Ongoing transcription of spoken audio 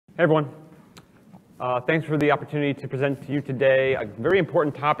Hey everyone. Thanks for the opportunity to present to you today. A very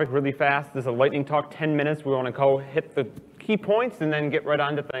important topic really fast. This is a lightning talk, 10 minutes. We want to go hit the key points and then get right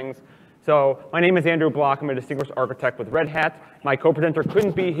on to things. So my name is Andrew Block. I'm a distinguished architect with Red Hat. My co-presenter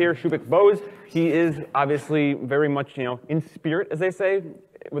couldn't be here, Shoubhik Bose. He is obviously very much, in spirit, as they say,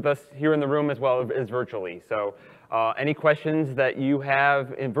 with us here in the room as well as virtually. So any questions that you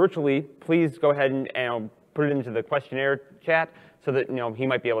have virtually, please go ahead and put it into the questionnaire chat so that he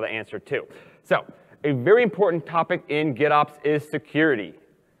might be able to answer too. So a very important topic in GitOps is security.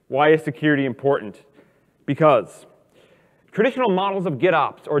 Why is security important? Because traditional models of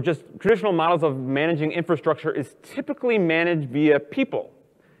GitOps, or just traditional models of managing infrastructure, is typically managed via people.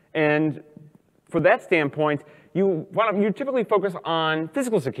 And for that standpoint, you typically focus on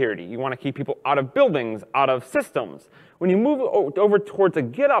physical security. You want to keep people out of buildings, out of systems. When you move over towards a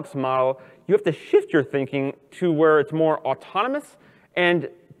GitOps model, you have to shift your thinking to where it's more autonomous and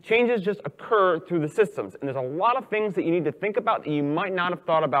changes just occur through the systems. And there's a lot of things that you need to think about that you might not have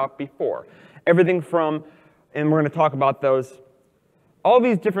thought about before. Everything from, and we're going to talk about those, all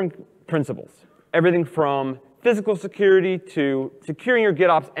these different principles. Everything from physical security to securing your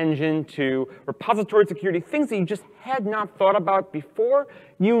GitOps engine to repository security, things that you just had not thought about before,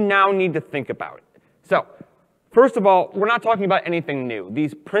 you now need to think about. So first of all, we're not talking about anything new.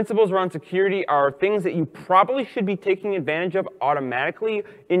 These principles around security are things that you probably should be taking advantage of automatically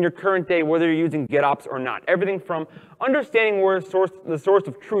in your current day, whether you're using GitOps or not. Everything from understanding where the source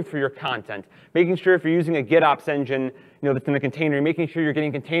of truth for your content, making sure if you're using a GitOps engine that's in a container, making sure you're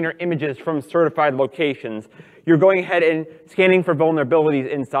getting container images from certified locations. You're going ahead and scanning for vulnerabilities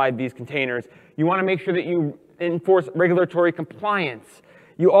inside these containers. You want to make sure that you enforce regulatory compliance.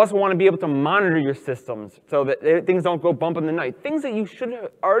 You also want to be able to monitor your systems so that things don't go bump in the night. Things that you should have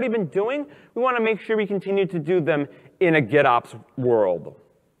already been doing, we want to make sure we continue to do them in a GitOps world.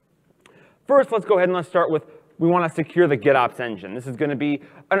 First, let's go ahead and let's start with, we want to secure the GitOps engine. This is going to be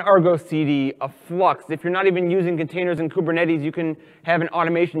an Argo CD, a Flux. If you're not even using containers in Kubernetes, you can have an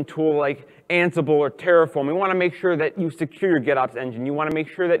automation tool like Ansible or Terraform. We want to make sure that you secure your GitOps engine. You want to make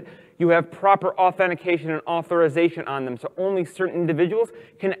sure that you have proper authentication and authorization on them so only certain individuals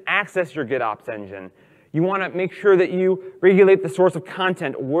can access your GitOps engine. You want to make sure that you regulate the source of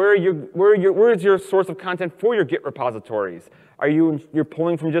content. Where is your source of content for your Git repositories? Are you're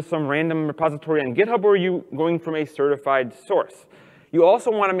pulling from just some random repository on GitHub, or are you going from a certified source? You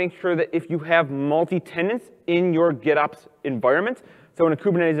also want to make sure that if you have multi-tenants in your GitOps environment, so in a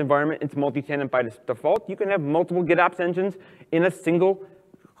Kubernetes environment, it's multi-tenant by default, you can have multiple GitOps engines in a single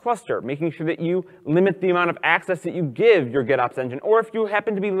cluster, making sure that you limit the amount of access that you give your GitOps engine. Or if you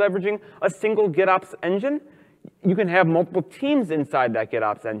happen to be leveraging a single GitOps engine, you can have multiple teams inside that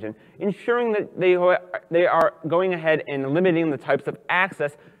GitOps engine, ensuring that they are going ahead and limiting the types of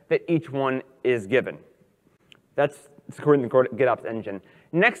access that each one is given. That's securing the GitOps engine.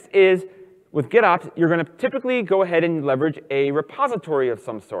 Next is, with GitOps, you're going to typically go ahead and leverage a repository of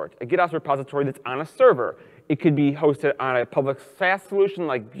some sort, a GitOps repository that's on a server. It could be hosted on a public SaaS solution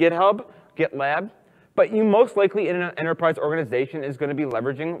like GitHub, GitLab, but you most likely in an enterprise organization is going to be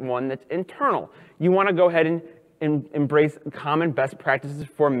leveraging one that's internal. You want to go ahead and embrace common best practices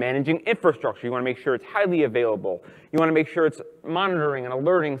for managing infrastructure. You want to make sure it's highly available. You want to make sure it's monitoring and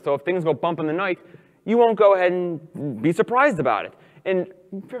alerting, so if things go bump in the night, you won't go ahead and be surprised about it. And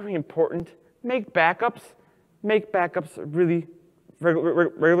very important, make backups really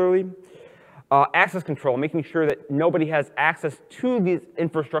regularly. Access control, making sure that nobody has access to these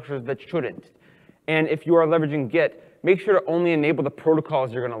infrastructures that shouldn't. And if you are leveraging Git, make sure to only enable the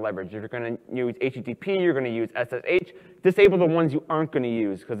protocols you're going to leverage. If you're going to use HTTP, you're going to use SSH, disable the ones you aren't going to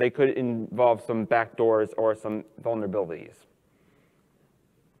use because they could involve some backdoors or some vulnerabilities.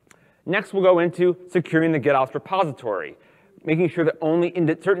 Next, we'll go into securing the GitOps repository, making sure that only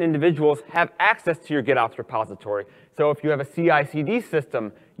certain individuals have access to your GitOps repository. So if you have a CI/CD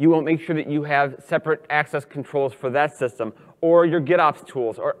system, you will make sure that you have separate access controls for that system, or your GitOps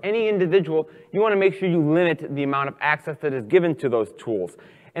tools, or any individual. You want to make sure you limit the amount of access that is given to those tools.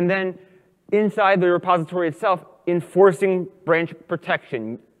 And then inside the repository itself, enforcing branch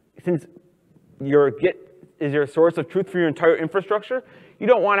protection. Since your Git is your source of truth for your entire infrastructure, you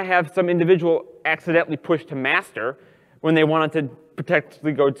don't want to have some individual accidentally push to master when they wanted to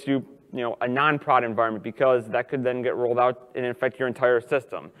potentially go to a non-prod environment, because that could then get rolled out and infect your entire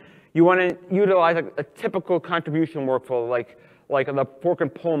system. You want to utilize a typical contribution workflow like the fork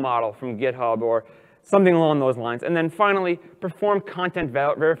and pull model from GitHub or something along those lines. And then finally, perform content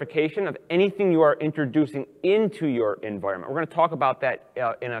verification of anything you are introducing into your environment. We're going to talk about that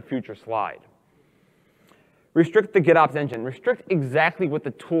in a future slide. restrict the GitOps engine. Restrict exactly what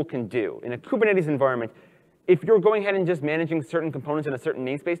the tool can do. In a Kubernetes environment, if you're going ahead and just managing certain components in a certain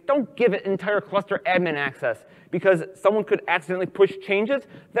namespace, don't give it entire cluster admin access because someone could accidentally push changes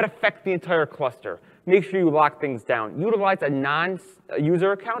that affect the entire cluster. Make sure you lock things down. Utilize a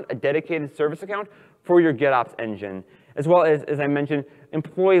non-user account, a dedicated service account for your GitOps engine, as well as I mentioned,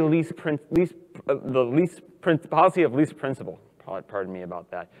 employ the policy of least principle. Pardon me about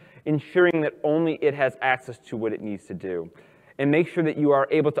that. Ensuring that only it has access to what it needs to do. And make sure that you are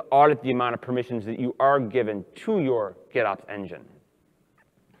able to audit the amount of permissions that you are given to your GitOps engine.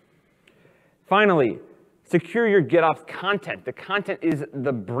 Finally, secure your GitOps content. The content is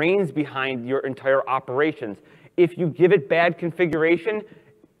the brains behind your entire operations. If you give it bad configuration,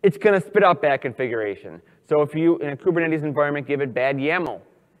 it's going to spit out bad configuration. So if you, in a Kubernetes environment, give it bad YAML,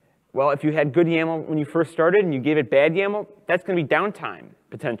 well, if you had good YAML when you first started and you gave it bad YAML, that's going to be downtime,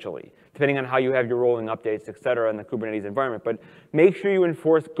 potentially, depending on how you have your rolling updates, et cetera, in the Kubernetes environment. But make sure you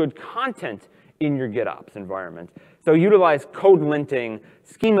enforce good content in your GitOps environment. So utilize code linting,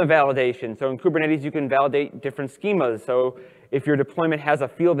 schema validation. So in Kubernetes, you can validate different schemas. So if your deployment has a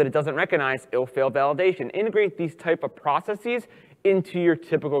field that it doesn't recognize, it'll fail validation. Integrate these type of processes into your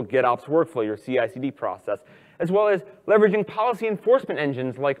typical GitOps workflow, your CI/CD process, as well as leveraging policy enforcement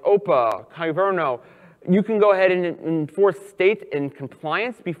engines like OPA, Kyverno. You can go ahead and enforce state and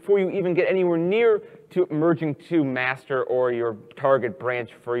compliance before you even get anywhere near to merging to master or your target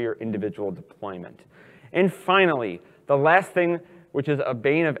branch for your individual deployment. And finally, the last thing, which is a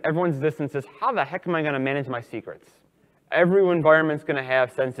bane of everyone's existence, is how the heck am I going to manage my secrets? Every environment's going to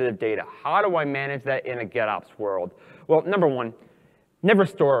have sensitive data. How do I manage that in a GitOps world? Well, number one, never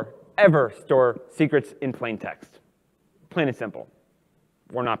ever store secrets in plain text. Plain and simple.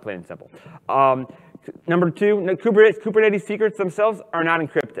 Or not plain and simple. Number two, Kubernetes secrets themselves are not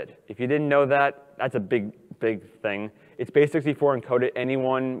encrypted. If you didn't know that, that's a big thing. It's base64 encoded.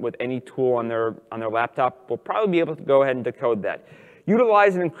 Anyone with any tool on their laptop will probably be able to go ahead and decode that.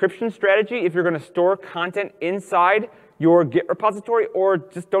 Utilize an encryption strategy if you're going to store content inside your Git repository, or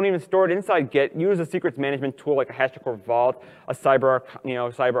just don't even store it inside Git. Use a secrets management tool like a HashiCorp Vault, a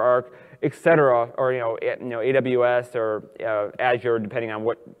CyberArk, etc., or AWS or Azure, depending on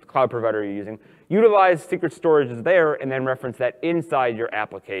what cloud provider you're using. Utilize secret storage there, and then reference that inside your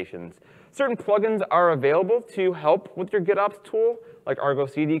applications. Certain plugins are available to help with your GitOps tool, like Argo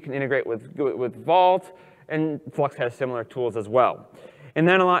CD can integrate with Vault, and Flux has similar tools as well. And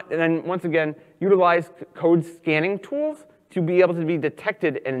then once again, utilize code scanning tools to be able to be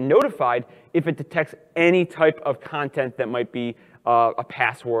detected and notified if it detects any type of content that might be a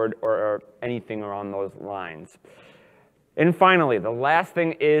password or anything along those lines. And finally, the last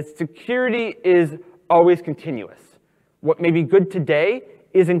thing is security is always continuous. What may be good today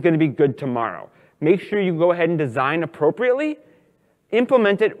isn't going to be good tomorrow. Make sure you go ahead and design appropriately.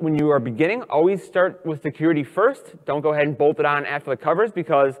 Implement it when you are beginning. Always start with security first. Don't go ahead and bolt it on after the covers,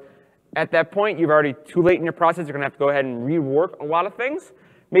 because at that point, you're already too late in your process. You're going to have to go ahead and rework a lot of things.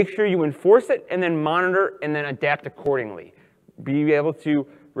 Make sure you enforce it, and then monitor, and then adapt accordingly. Be able to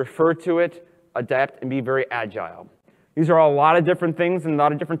refer to it, adapt, and be very agile. These are a lot of different things and a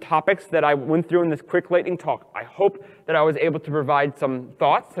lot of different topics that I went through in this quick lightning talk. I hope that I was able to provide some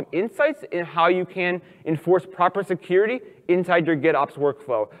thoughts, some insights in how you can enforce proper security inside your GitOps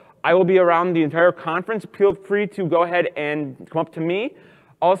workflow. I will be around the entire conference. Feel free to go ahead and come up to me.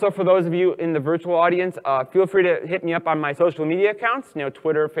 Also, for those of you in the virtual audience, feel free to hit me up on my social media accounts,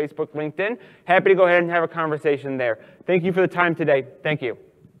 Twitter, Facebook, LinkedIn. Happy to go ahead and have a conversation there. Thank you for the time today. Thank you.